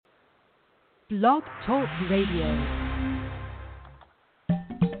Blog Talk Radio.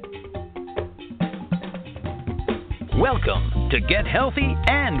 Welcome to Get Healthy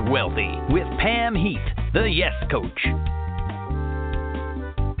and Wealthy with Pam Heath, the Yes Coach.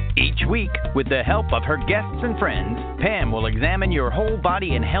 Each week, with the help of her guests and friends, Pam will examine your whole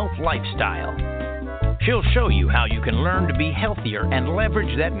body and health lifestyle. She'll show you how you can learn to be healthier and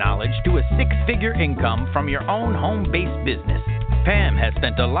leverage that knowledge to a six-figure income from your own home-based business. Pam has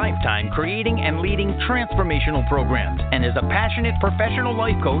spent a lifetime creating and leading transformational programs and is a passionate professional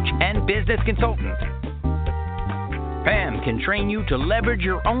life coach and business consultant. Pam can train you to leverage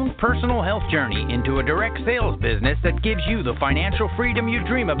your own personal health journey into a direct sales business that gives you the financial freedom you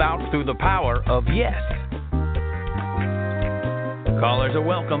dream about through the power of yes. Callers are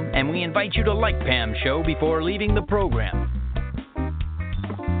welcome, and we invite you to like Pam's show before leaving the program.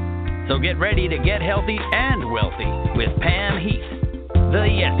 So get ready to get healthy and wealthy with Pam Heath, the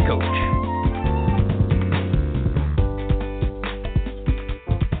Yes Coach.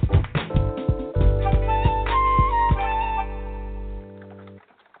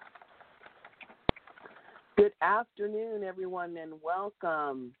 Good afternoon, everyone, and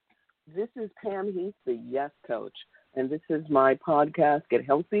welcome. This is Pam Heath, the Yes Coach, and this is my podcast, Get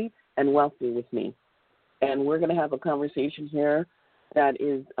Healthy and Wealthy with me. And we're going to have a conversation here that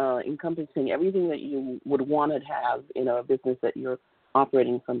is encompassing everything that you would want to have in a business that you're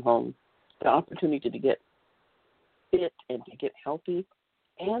operating from home. The opportunity to get fit and to get healthy,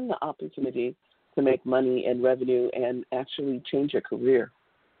 and the opportunity to make money and revenue and actually change your career.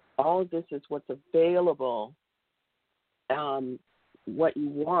 All of this is what's available. What you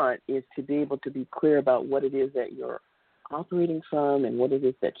want is to be able to be clear about what it is that you're operating from and what it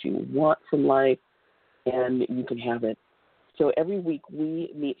is that you want from life, and you can have it. So every week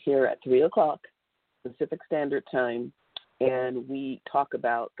we meet here at 3 o'clock Pacific Standard Time, and we talk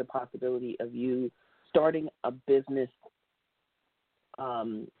about the possibility of you starting a business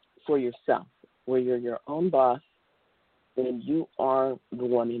for yourself, where you're your own boss and you are the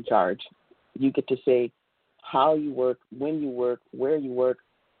one in charge. You get to say how you work, when you work, where you work.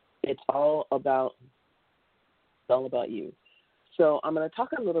 It's all about you. So I'm going to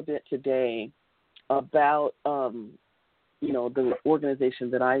talk a little bit today about the organization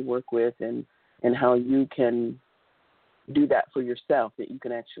that I work with and how you can do that for yourself, that you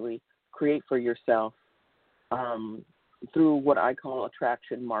can actually create for yourself through what I call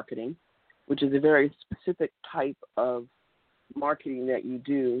attraction marketing, which is a very specific type of marketing that you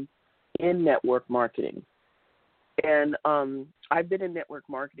do in network marketing. And I've been in network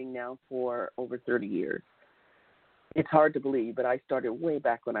marketing now for over 30 years. It's hard to believe, but I started way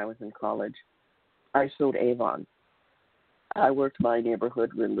back when I was in college. I sold Avon. I worked my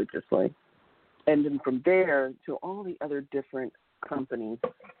neighborhood religiously. And then from there to all the other different companies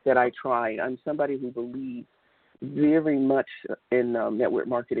that I tried, I'm somebody who believes very much in network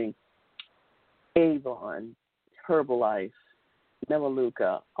marketing. Avon, Herbalife,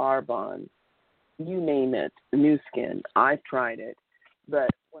 Melaleuca, Arbonne, you name it, New Skin. I've tried it. But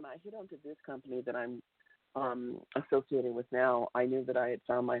when I hit onto this company that I'm associated with now, I knew that I had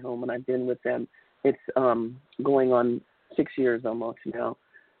found my home, and I've been with them. It's going on 6 years almost now.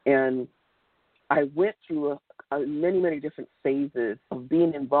 And I went through many, many different phases of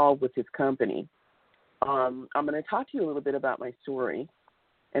being involved with this company. I'm going to talk to you a little bit about my story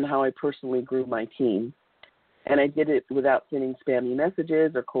and how I personally grew my team. And I did it without sending spammy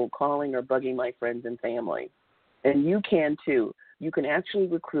messages or cold calling or bugging my friends and family. And you can too. You can actually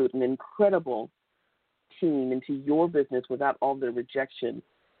recruit an incredible team into your business without all the rejection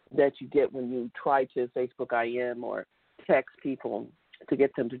that you get when you try to Facebook IM or text people to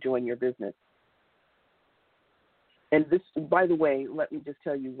get them to join your business. And this, by the way, let me just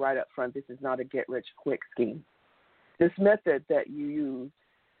tell you right up front, this is not a get-rich-quick scheme. This method that you use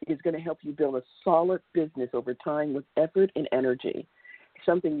is going to help you build a solid business over time with effort and energy,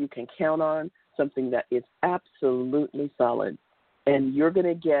 something you can count on, something that is absolutely solid. And you're going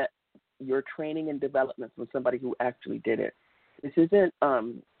to get your training and development from somebody who actually did it. This isn't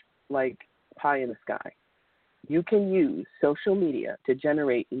like pie in the sky. You can use social media to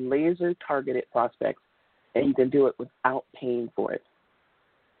generate laser-targeted prospects, and you can do it without paying for it.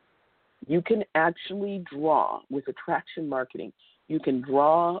 You can actually draw with attraction marketing. You can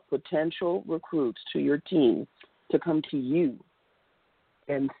draw potential recruits to your team to come to you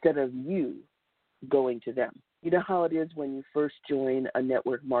instead of you going to them. You know how it is when you first join a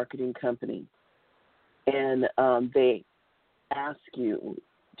network marketing company and they ask you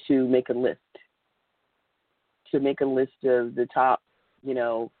to make a list of the top,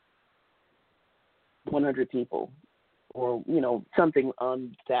 100 people or, something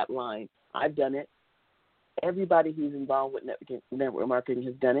on that line. I've done it. Everybody who's involved with network marketing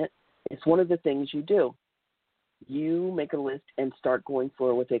has done it. It's one of the things you do. You make a list and start going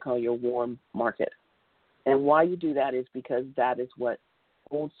for what they call your warm market. And why you do that is because that is what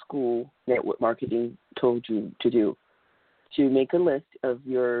old school network marketing told you to do, to make a list of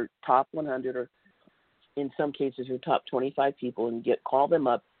your top 100 or in some cases your top 25 people and call them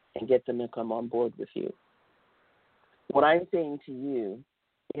up and get them to come on board with you. What I'm saying to you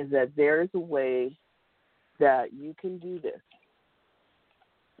is that there is a way that you can do this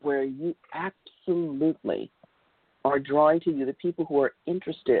where you absolutely are drawing to you the people who are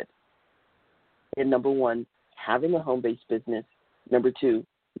interested in, number one, having a home-based business, number two,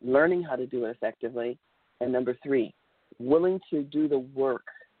 learning how to do it effectively, and number three, willing to do the work,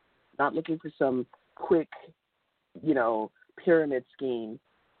 not looking for some quick, pyramid scheme,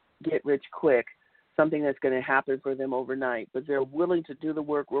 get rich quick, something that's going to happen for them overnight, but they're willing to do the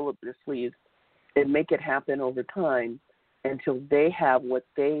work, roll up their sleeves, and make it happen over time until they have what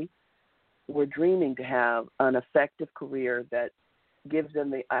they were dreaming to have, an effective career that gives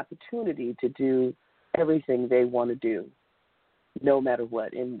them the opportunity to do everything they want to do, no matter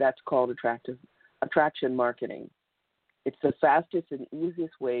what. And that's called attraction marketing. It's the fastest and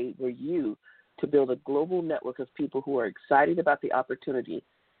easiest way for you to build a global network of people who are excited about the opportunity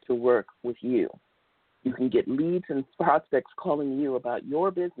to work with you. You can get leads and prospects calling you about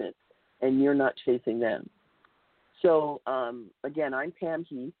your business, and you're not chasing them. So, again, I'm Pam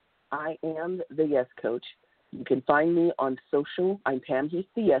Heath. I am the Yes Coach. You can find me on social. I'm Pam Heath,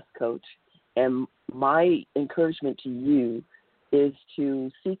 the Yes Coach. And my encouragement to you is to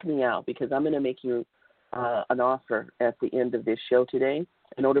seek me out, because I'm going to make you an offer at the end of this show today.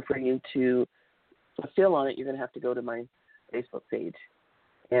 In order for you to fulfill on it, you're going to have to go to my Facebook page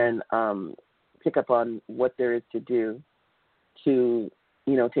and pick up on what there is to do to,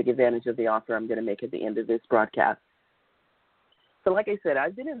 take advantage of the offer I'm going to make at the end of this broadcast. So like I said,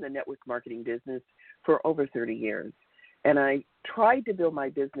 I've been in the network marketing business for over 30 years, and I tried to build my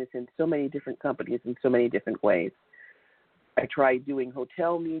business in so many different companies in so many different ways. I tried doing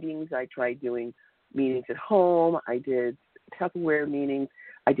hotel meetings. I tried doing meetings at home. I did Tupperware meetings.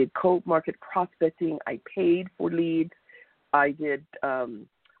 I did cold market prospecting. I paid for leads. I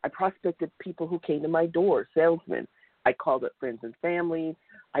prospected people who came to my door, salesmen. I called up friends and family.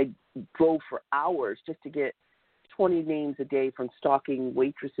 I drove for hours just to get 20 names a day from stalking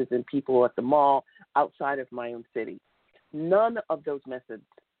waitresses and people at the mall outside of my own city. None of those methods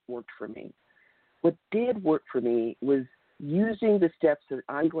worked for me. What did work for me was using the steps that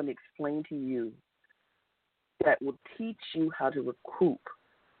I'm going to explain to you that will teach you how to recruit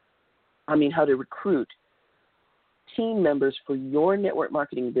team members for your network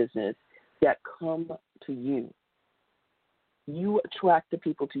marketing business that come to you. You attract the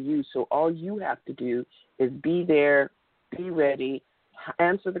people to you, so all you have to do is be there, be ready,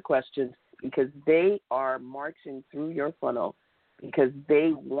 answer the questions, because they are marching through your funnel because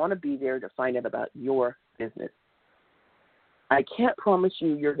they want to be there to find out about your business. I can't promise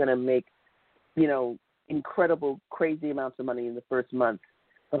you're going to make, incredible, crazy amounts of money in the first month,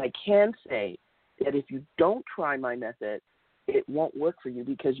 but I can say that if you don't try my method, it won't work for you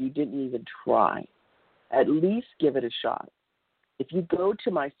because you didn't even try. At least give it a shot. If you go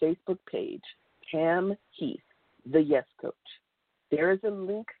to my Facebook page, Pam Heath, the Yes Coach, there is a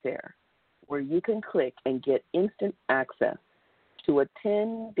link there where you can click and get instant access to a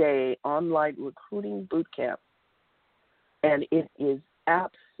 10-day online recruiting boot camp, and it is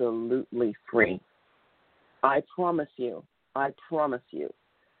absolutely free. I promise you,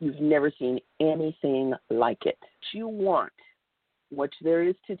 you've never seen anything like it. What there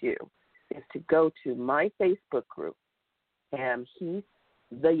is to do is to go to my Facebook group, Pam Heath,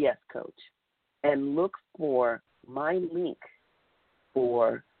 the Yes Coach, and look for my link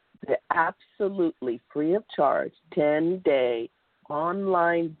for the absolutely free of charge 10-day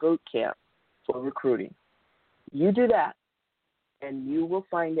online boot camp for recruiting. You do that, and you will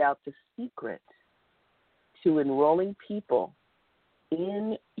find out the secret to enrolling people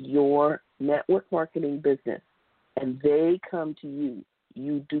in your network marketing business, and they come to you.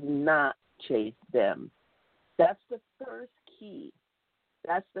 You do not chase them. That's the first key.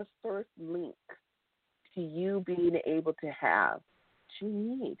 That's the first link to you being able to have what you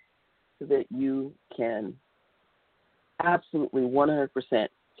need so that you can absolutely 100%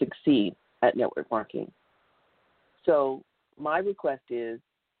 succeed at network marketing. So my request is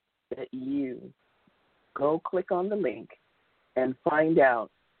that you go click on the link and find out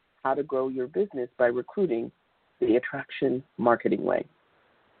how to grow your business by recruiting the attraction marketing way.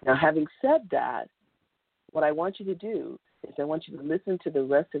 Now, having said that, what I want you to do is I want you to listen to the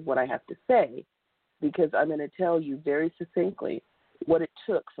rest of what I have to say, because I'm going to tell you very succinctly what it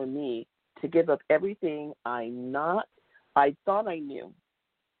took for me to give up everything I thought I knew,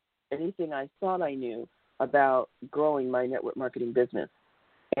 anything I thought I knew about growing my network marketing business.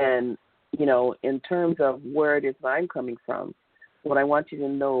 And, you know, in terms of where it is that I'm coming from, what I want you to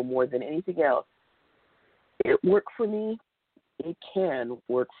know more than anything else, it worked for me, it can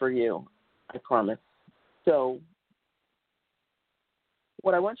work for you, I promise. So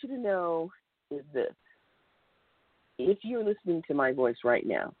what I want you to know is this. If you're listening to my voice right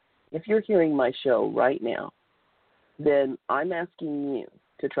now, if you're hearing my show right now, then I'm asking you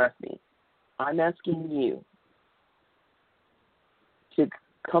to trust me. I'm asking you to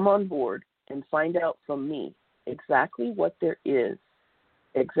come on board and find out from me exactly what there is,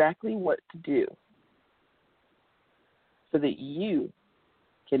 exactly what to do, so that you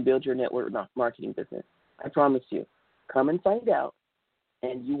can build your network marketing business. I promise you. Come and find out,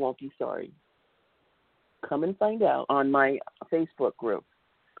 and you won't be sorry. Come and find out on my Facebook group.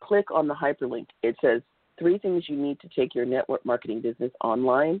 Click on the hyperlink. It says 3 things you need to take your network marketing business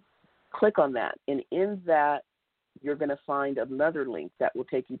online. Click on that, and in that, you're going to find another link that will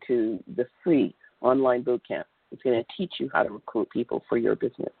take you to the free online bootcamp. It's going to teach you how to recruit people for your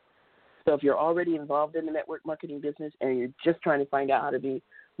business. So if you're already involved in the network marketing business and you're just trying to find out how to be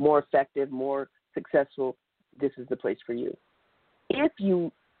more effective, more successful, this is the place for you. If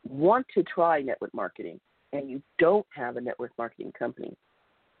you want to try network marketing and you don't have a network marketing company,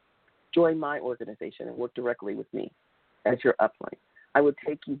 join my organization and work directly with me as your upline. I would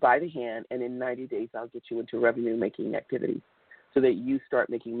take you by the hand, and in 90 days, I'll get you into revenue-making activities so that you start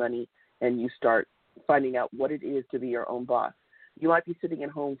making money and you start finding out what it is to be your own boss. You might be sitting at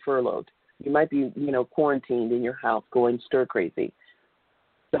home furloughed. You might be, quarantined in your house going stir crazy.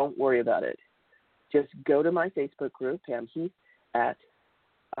 Don't worry about it. Just go to my Facebook group, Pam Heath,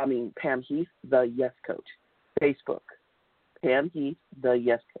 Pam Heath, the Yes Coach. Facebook, Pam Heath, the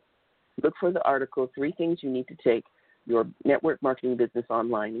Yes Coach. Look for the article, 3 things you need to take your network marketing business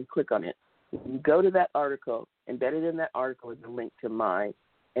online, and click on it. When you go to that article, embedded in that article is a link to mine,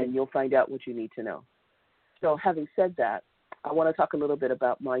 and you'll find out what you need to know. So having said that, I want to talk a little bit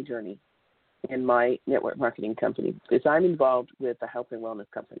about my journey in my network marketing company, because I'm involved with a health and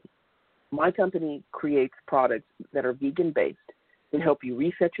wellness company. My company creates products that are vegan-based. It helps you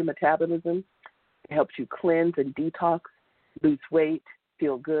reset your metabolism. It helps you cleanse and detox, lose weight,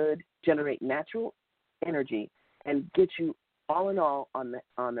 feel good, generate natural energy, and get you all in all on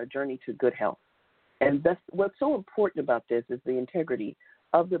a journey to good health. And that's what's so important about this is the integrity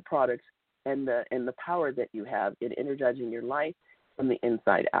of the products and the power that you have in energizing your life from the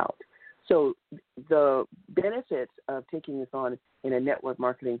inside out. So the benefits of taking this on in a network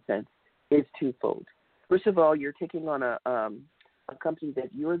marketing sense is twofold. First of all, you're taking on a company that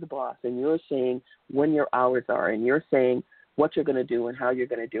you're the boss, and you're saying when your hours are, and you're saying what you're going to do and how you're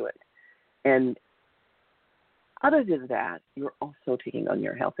going to do it. And other than that, you're also taking on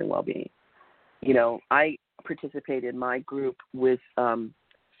your health and well-being. I participate in my group with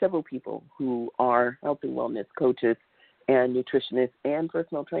several people who are health and wellness coaches and nutritionists and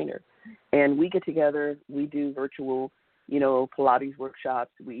personal trainers. And we get together, we do virtual, Pilates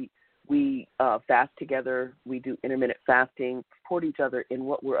workshops, we fast together, we do intermittent fasting, support each other in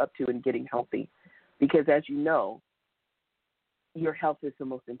what we're up to in getting healthy. Because as you know, your health is the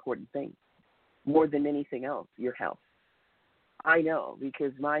most important thing. More than anything else, your health. I know,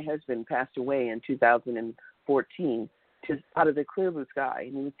 because my husband passed away in 2014 just out of the clear blue sky,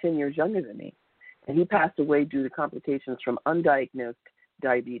 and he was 10 years younger than me. And he passed away due to complications from undiagnosed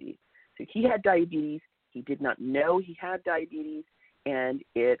diabetes. So he had diabetes. He did not know he had diabetes, and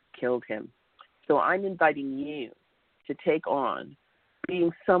it killed him. So I'm inviting you to take on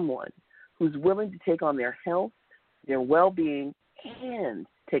being someone who's willing to take on their health, their well-being, and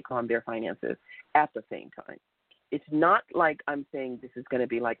take on their finances at the same time. It's not like I'm saying this is going to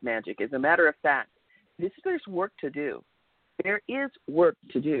be like magic. As a matter of fact, there's work to do. There is work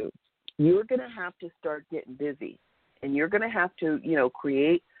to do. You're going to have to start getting busy, and you're going to have to,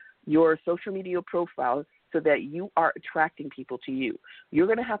 create your social media profile so that you are attracting people to you. You're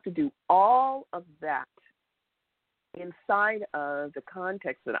going to have to do all of that inside of the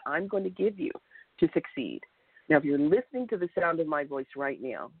context that I'm going to give you to succeed. Now, if you're listening to the sound of my voice right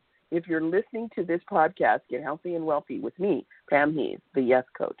now, if you're listening to this podcast, Get Healthy and Wealthy with me, Pam Heath, the Yes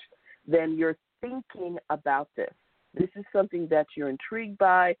Coach, then you're thinking about this. This is something that you're intrigued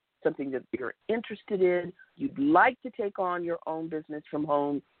by, something that you're interested in. You'd like to take on your own business from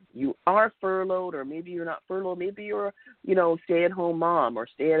home. You are furloughed, or maybe you're not furloughed. Maybe you're, stay-at-home mom or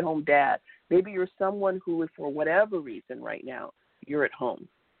stay-at-home dad. Maybe you're someone who, for whatever reason right now, you're at home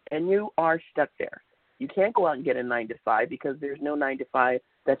and you are stuck there. You can't go out and get a 9-to-5 because there's no 9-to-5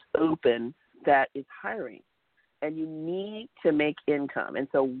 that's open that is hiring. And you need to make income. And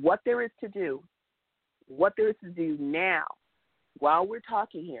so what there is to do now, while we're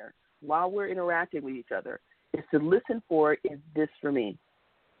talking here, while we're interacting with each other, is to listen for, is this for me?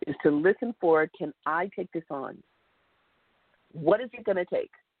 Is to listen for, can I take this on? What is it going to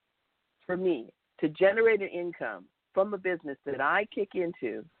take for me to generate an income from a business that I kick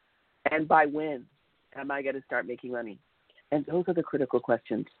into, and by when am I going to start making money? And those are the critical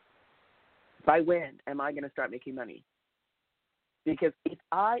questions. By when am I going to start making money? Because if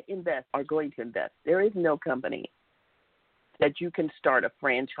I are going to invest, there is no company that you can start a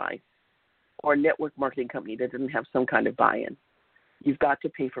franchise or a network marketing company that doesn't have some kind of buy-in. You've got to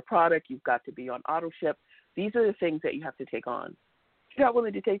pay for product. You've got to be on auto ship. These are the things that you have to take on. If you're not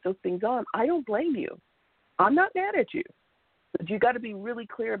willing to take those things on, I don't blame you. I'm not mad at you. But you got to be really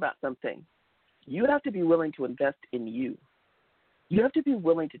clear about something. You have to be willing to invest in you. You have to be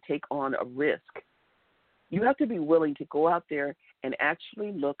willing to take on a risk. You have to be willing to go out there and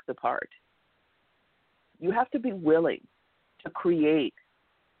actually look the part. You have to be willing to create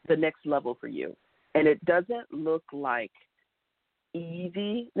the next level for you. And it doesn't look like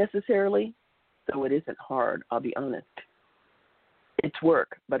easy necessarily, though it isn't hard, I'll be honest. It's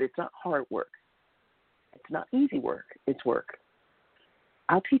work, but it's not hard work. It's not easy work. It's work.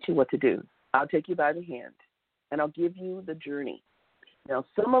 I'll teach you what to do. I'll take you by the hand, and I'll give you the journey. Now,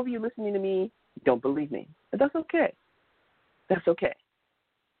 some of you listening to me don't believe me, but that's okay. That's okay.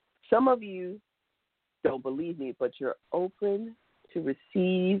 Some of you don't believe me, but you're open to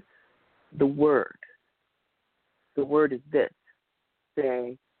receive the word. The word is this.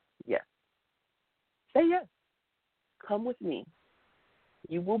 Say yes. Say yes. Come with me.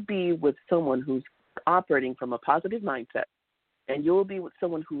 You will be with someone who's operating from a positive mindset, and you'll be with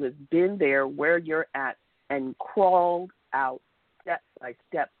someone who has been there where you're at and crawled out step by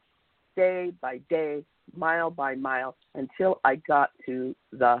step, day by day, mile by mile, until I got to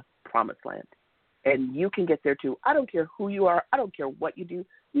the promised land. And you can get there too. I don't care who you are. I don't care what you do.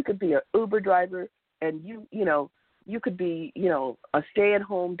 You could be an Uber driver, and you could be, a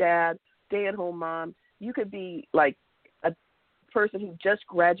stay-at-home dad, stay-at-home mom. You could be like a person who just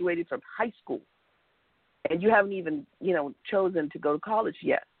graduated from high school, and you haven't even, chosen to go to college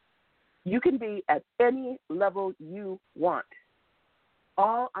yet. You can be at any level you want.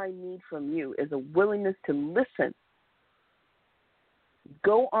 All I need from you is a willingness to listen.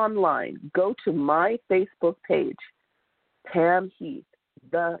 Go online. Go to my Facebook page, Pam Heath,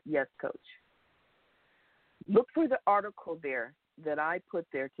 the Yes Coach. Look for the article there that I put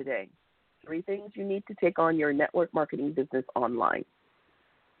there today. 3 things you need to take on your network marketing business online.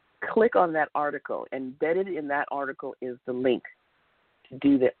 Click on that article. Embedded in that article is the link to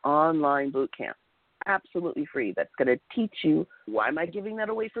do the online boot camp. Absolutely free. That's going to teach you. Why am I giving that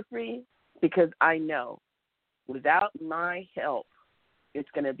away for free? Because I know without my help, it's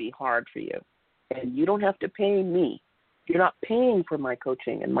going to be hard for you. And you don't have to pay me. You're not paying for my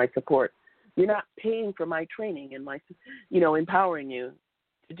coaching and my support. You're not paying for my training and my, empowering you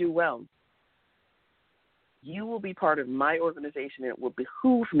to do well. You will be part of my organization, and it will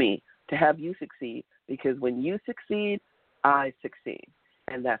behoove me to have you succeed, because when you succeed, I succeed.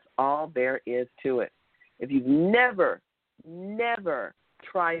 And that's all there is to it. If you've never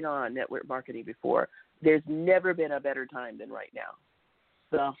tried on network marketing before, there's never been a better time than right now.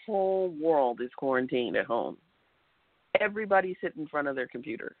 The whole world is quarantined at home. Everybody's sitting in front of their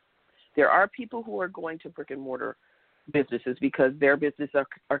computer. There are people who are going to brick and mortar businesses because their businesses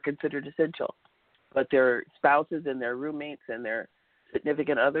are considered essential, but their spouses and their roommates and their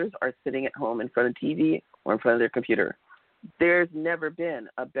significant others are sitting at home in front of TV or in front of their computer. There's never been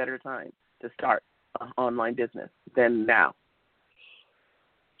a better time to start an online business than now.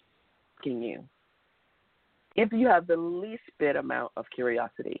 Asking you, if you have the least bit amount of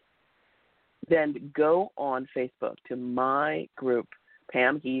curiosity, then go on Facebook to my group,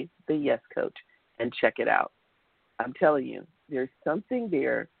 Pam Heath, the Yes Coach, and check it out. I'm telling you, there's something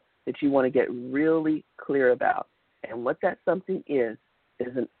there that you want to get really clear about. And what that something is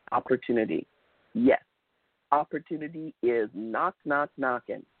an opportunity. Yes, opportunity is knock, knock,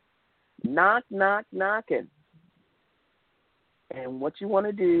 knocking. Knock, knock, knocking. And what you want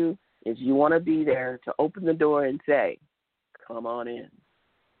to do is you want to be there to open the door and say, come on in.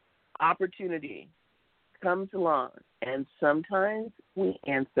 Opportunity comes along, and sometimes we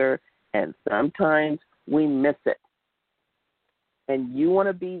answer, and sometimes we miss it. And you want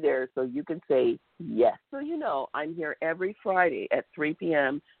to be there so you can say yes. So I'm here every Friday at 3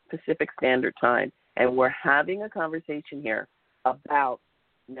 p.m. Pacific Standard Time, and we're having a conversation here about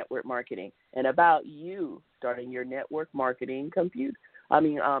network marketing and about you starting your network marketing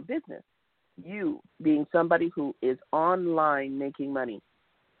business. You being somebody who is online making money.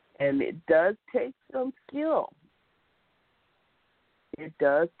 And it does take some skill. It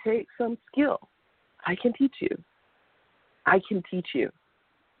does take some skill. I can teach you.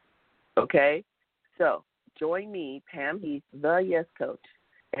 Okay? So join me, Pam Heath, the Yes Coach.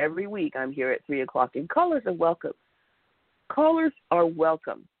 Every week I'm here at 3 o'clock, and callers are welcome. Callers are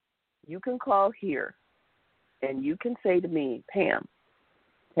welcome. You can call here, and you can say to me, Pam,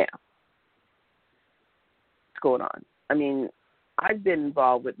 what's going on? I mean, I've been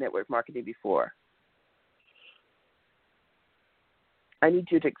involved with network marketing before. I need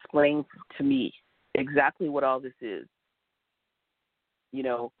you to explain to me exactly what all this is. You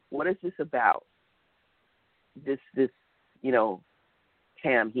know, what is this about? This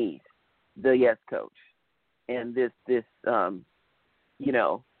Pam Heath, the Yes Coach, and this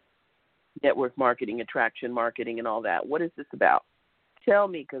network marketing, attraction marketing, and all that. What is this about? Tell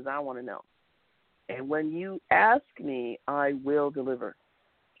me, because I want to know. And when you ask me, I will deliver.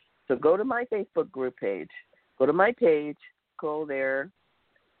 So go to my Facebook group page. Go to my page, go there,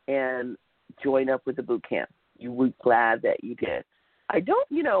 and join up with the boot camp. You will be glad that you did. I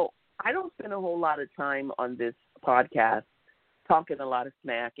don't spend a whole lot of time on this podcast talking a lot of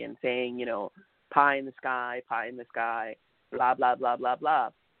smack and saying, pie in the sky, blah, blah, blah, blah, blah.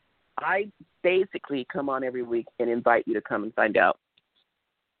 I basically come on every week and invite you to come and find out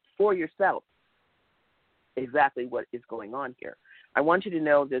for yourself exactly what is going on here. I want you to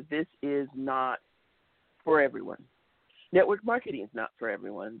know that this is not for everyone. Network marketing is not for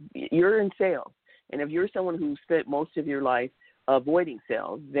everyone. You're in sales. And if you're someone who spent most of your life avoiding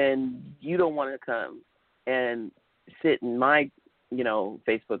sales, then you don't want to come and sit in my,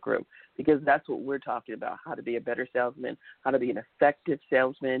 Facebook group, because that's what we're talking about, how to be a better salesman, how to be an effective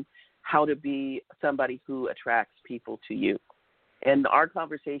salesman, how to be somebody who attracts people to you. And our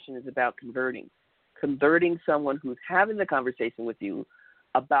conversation is about converting someone who's having the conversation with you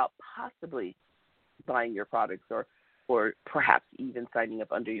about possibly buying your products or perhaps even signing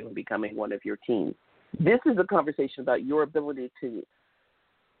up under you and becoming one of your team. This is a conversation about your ability to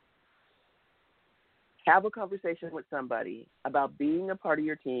have a conversation with somebody about being a part of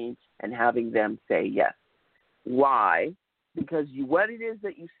your team and having them say yes. Why? Because what it is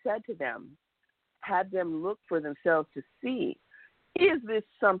that you said to them had them look for themselves to see, is this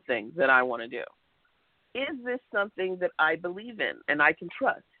something that I want to do? Is this something that I believe in and I can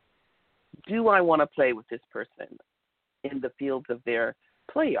trust? Do I want to play with this person in the fields of their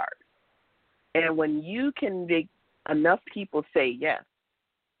play yard? And when you can make enough people say yes,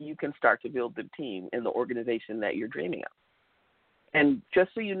 you can start to build the team in the organization that you're dreaming of. And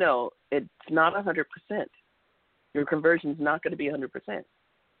just so you know, it's not 100%. Your conversion is not going to be 100%. It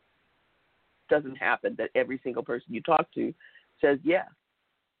doesn't happen that every single person you talk to says yes.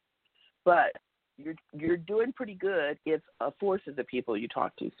 But you're doing pretty good if a fourth of the people you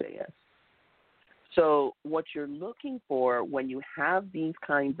talk to say yes. So what you're looking for when you have these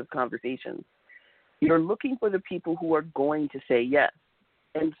kinds of conversations, you're looking for the people who are going to say yes.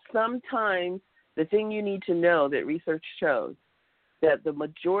 And sometimes the thing you need to know that research shows that the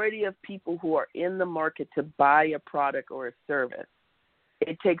majority of people who are in the market to buy a product or a service,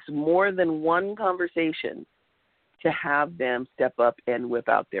 it takes more than one conversation to have them step up and whip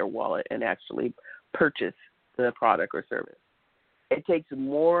out their wallet and actually purchase the product or service. It takes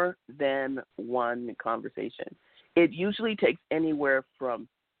more than one conversation. It usually takes anywhere from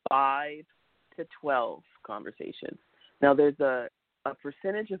 5 to 12 conversations. Now, there's a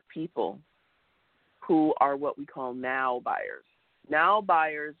percentage of people who are what we call now buyers. Now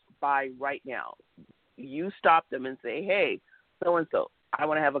buyers buy right now. You stop them and say, hey, so-and-so, I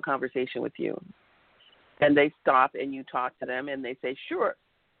want to have a conversation with you. And they stop and you talk to them and they say, sure,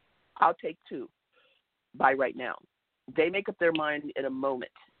 I'll take 2. Buy right now. They make up their mind in a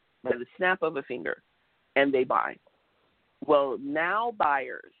moment, by the snap of a finger, and they buy. Well, now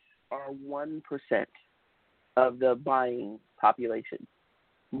buyers are 1% of the buying population.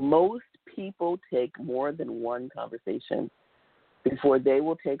 Most people take more than one conversation before they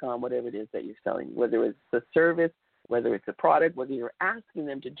will take on whatever it is that you're selling, whether it's a service, whether it's a product, whether you're asking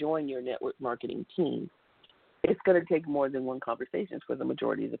them to join your network marketing team. It's going to take more than one conversation for the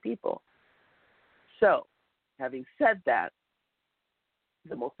majority of the people. So, having said that,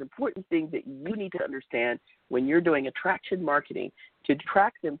 the most important thing that you need to understand when you're doing attraction marketing, to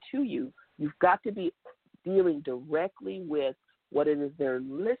attract them to you, you've got to be dealing directly with what it is they're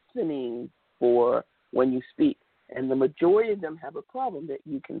listening for when you speak. And the majority of them have a problem that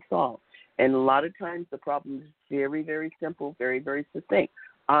you can solve. And a lot of times the problem is very, very simple, very, very succinct.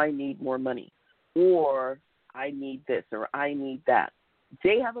 I need more money, or I need this, or I need that.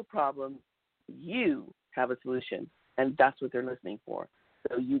 They have a problem. You have a solution, and that's what they're listening for.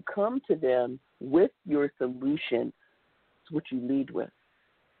 So you come to them with your solution. It's what you lead with.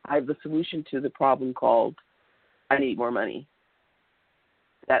 I have a solution to the problem called I need more money.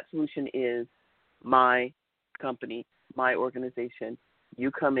 That solution is my company, my organization.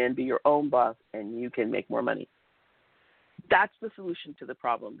 You come in, be your own boss, and you can make more money. That's the solution to the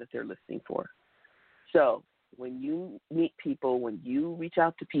problem that they're listening for. So when you meet people, when you reach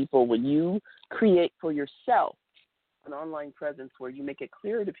out to people, when you create for yourself an online presence where you make it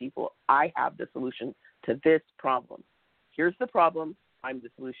clear to people, I have the solution to this problem. Here's the problem. I'm the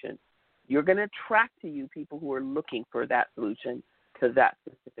solution. You're going to attract to you people who are looking for that solution to that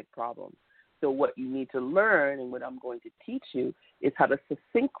specific problem. So what you need to learn, and what I'm going to teach you, is how to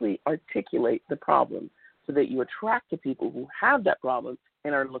succinctly articulate the problem so that you attract to people who have that problem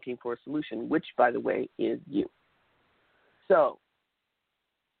and are looking for a solution, which, by the way, is you. So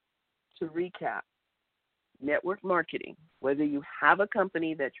to recap, network marketing, whether you have a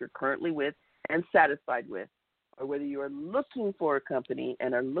company that you're currently with and satisfied with, or whether you are looking for a company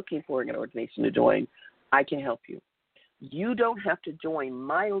and are looking for an organization to join, I can help you. You don't have to join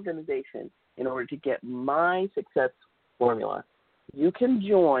my organization in order to get my success formula. You can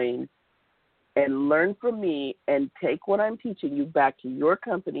join and learn from me and take what I'm teaching you back to your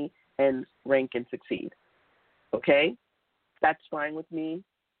company and rank and succeed. Okay? That's fine with me.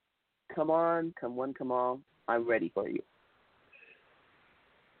 Come on, come one, come all. I'm ready for you.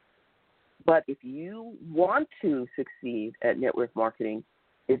 But if you want to succeed at network marketing,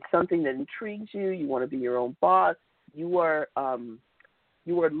 it's something that intrigues you, you want to be your own boss, you are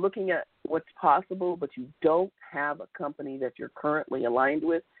looking at what's possible, but you don't have a company that you're currently aligned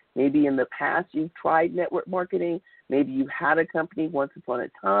with. Maybe in the past you've tried network marketing. Maybe you had a company once upon a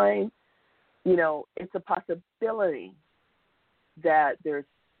time. You know, it's a possibility that there's,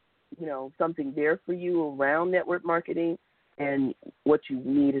 you know, something there for you around network marketing, and what you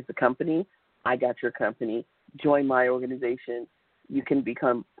need is a company. I got your company. Join my organization. You can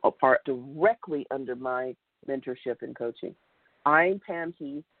become a part directly under my mentorship and coaching. I'm Pam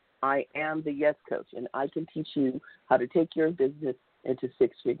Heath. I am the Yes Coach, and I can teach you how to take your business into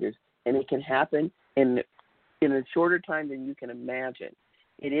six figures, and it can happen in a shorter time than you can imagine.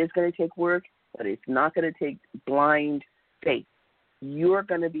 It is going to take work, but it's not going to take blind faith. You're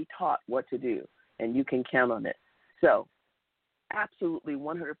going to be taught what to do, and you can count on it. So absolutely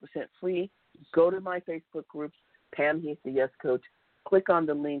 100% free. Go to my Facebook group, Pam Heath, the Yes Coach. Click on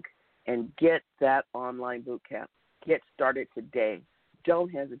the link and get that online boot camp. Get started today.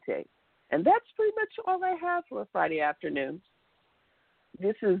 Don't hesitate. And that's pretty much all I have for a Friday afternoon.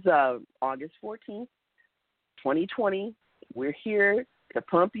 This is August 14th, 2020. We're here to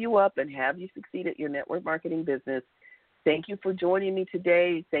pump you up and have you succeed at your network marketing business. Thank you for joining me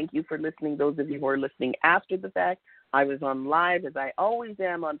today. Thank you for listening, those of you who are listening after the fact. I was on live, as I always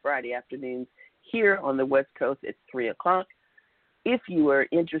am, on Friday afternoons here on the West Coast at 3 o'clock. If you are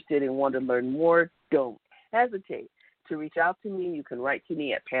interested and want to learn more, don't hesitate to reach out to me. You can write to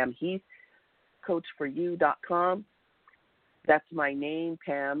me at Pam Heath, coachforyou.com. That's my name,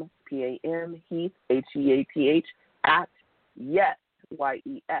 Pam, P-A-M, Heath, H-E-A-T-H, at Yes,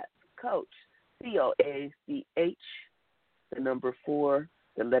 Y-E-S, Coach, C-O-A-C-H, the number 4,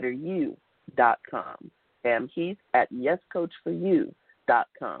 the letter U.com. Pam Heath at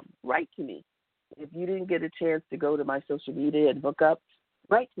YesCoachForYou.com. Write to me. If you didn't get a chance to go to my social media and hook up,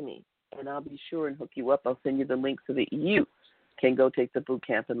 write to me, and I'll be sure and hook you up. I'll send you the link so that you can go take the boot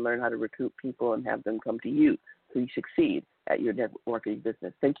camp and learn how to recruit people and have them come to you so you succeed at your network marketing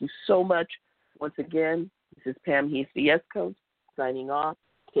business. Thank you so much. Once again, this is Pam Heath, the Yes Coach, signing off.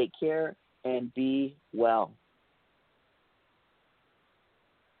 Take care and be well.